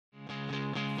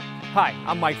Hi,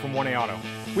 I'm Mike from 1A Auto.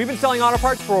 We've been selling auto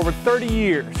parts for over 30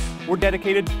 years. We're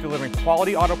dedicated to delivering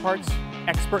quality auto parts,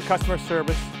 expert customer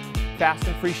service, fast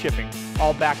and free shipping,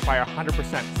 all backed by our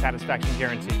 100% satisfaction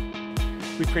guarantee.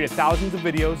 We've created thousands of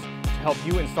videos to help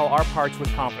you install our parts with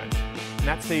confidence, and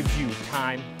that saves you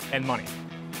time and money.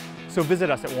 So visit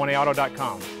us at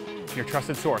 1aauto.com, your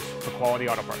trusted source for quality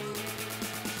auto parts.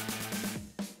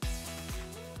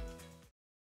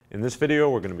 In this video,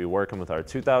 we're going to be working with our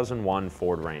 2001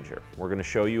 Ford Ranger. We're going to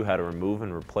show you how to remove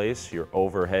and replace your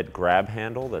overhead grab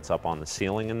handle that's up on the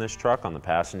ceiling in this truck on the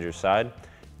passenger side.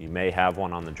 You may have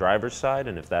one on the driver's side,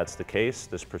 and if that's the case,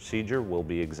 this procedure will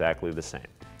be exactly the same.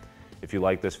 If you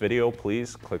like this video,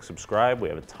 please click subscribe. We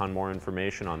have a ton more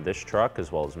information on this truck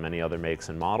as well as many other makes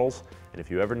and models. And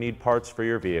if you ever need parts for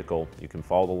your vehicle, you can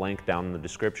follow the link down in the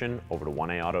description over to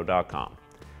 1aauto.com.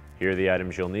 Here are the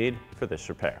items you'll need for this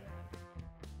repair.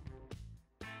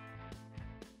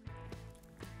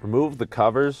 Remove the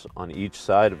covers on each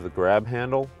side of the grab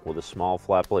handle with a small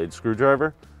flat blade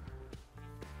screwdriver.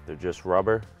 They're just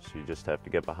rubber, so you just have to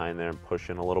get behind there and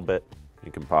push in a little bit.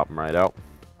 You can pop them right out.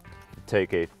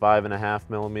 Take a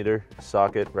 5.5mm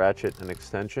socket, ratchet, and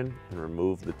extension and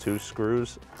remove the two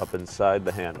screws up inside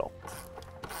the handle.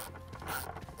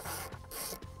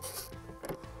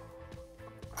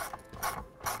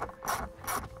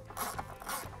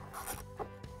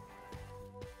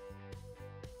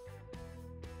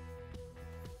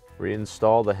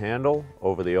 Reinstall the handle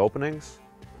over the openings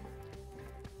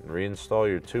and reinstall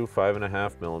your two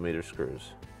 5.5mm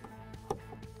screws.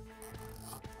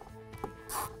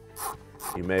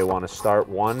 You may want to start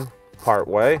one part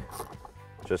way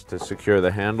just to secure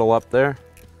the handle up there,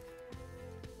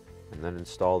 and then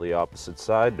install the opposite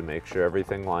side to make sure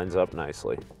everything lines up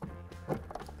nicely.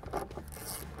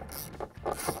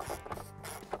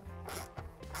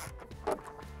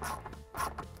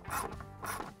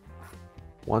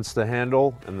 Once the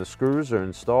handle and the screws are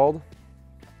installed,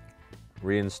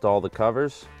 reinstall the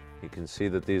covers. You can see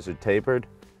that these are tapered,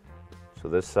 so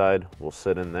this side will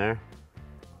sit in there.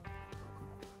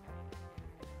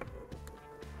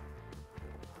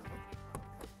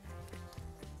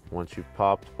 Once you've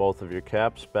popped both of your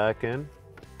caps back in,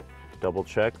 double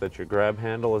check that your grab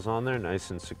handle is on there nice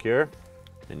and secure,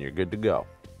 and you're good to go.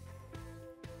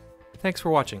 Thanks for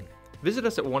watching. Visit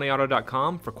us at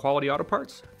 1aauto.com for quality auto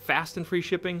parts, fast and free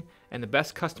shipping, and the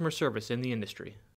best customer service in the industry.